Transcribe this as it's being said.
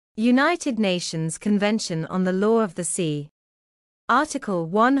United Nations Convention on the Law of the Sea. Article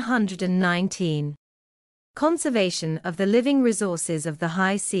 119. Conservation of the living resources of the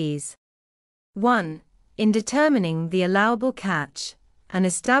high seas. 1. In determining the allowable catch, and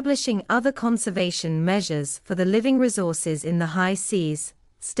establishing other conservation measures for the living resources in the high seas,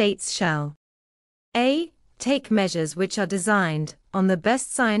 states shall a. Take measures which are designed, on the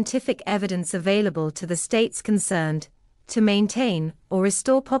best scientific evidence available to the states concerned, to maintain or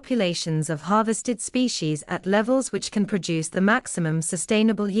restore populations of harvested species at levels which can produce the maximum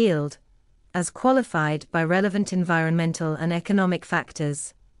sustainable yield, as qualified by relevant environmental and economic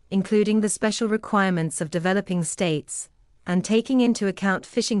factors, including the special requirements of developing states, and taking into account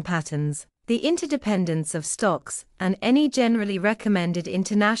fishing patterns, the interdependence of stocks, and any generally recommended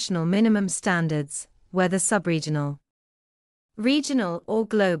international minimum standards, whether subregional, regional or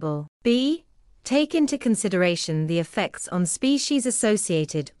global. B. Take into consideration the effects on species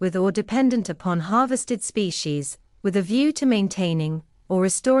associated with or dependent upon harvested species, with a view to maintaining or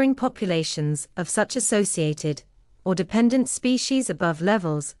restoring populations of such associated or dependent species above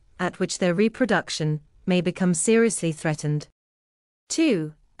levels at which their reproduction may become seriously threatened.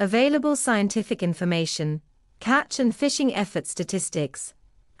 2. Available scientific information, catch and fishing effort statistics,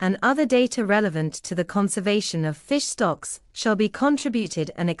 and other data relevant to the conservation of fish stocks shall be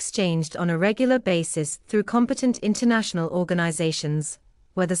contributed and exchanged on a regular basis through competent international organizations,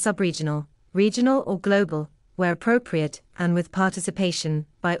 whether subregional, regional or global, where appropriate, and with participation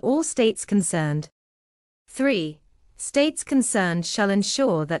by all states concerned. 3. States concerned shall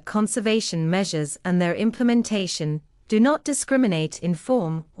ensure that conservation measures and their implementation do not discriminate in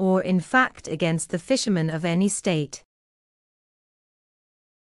form or in fact against the fishermen of any state.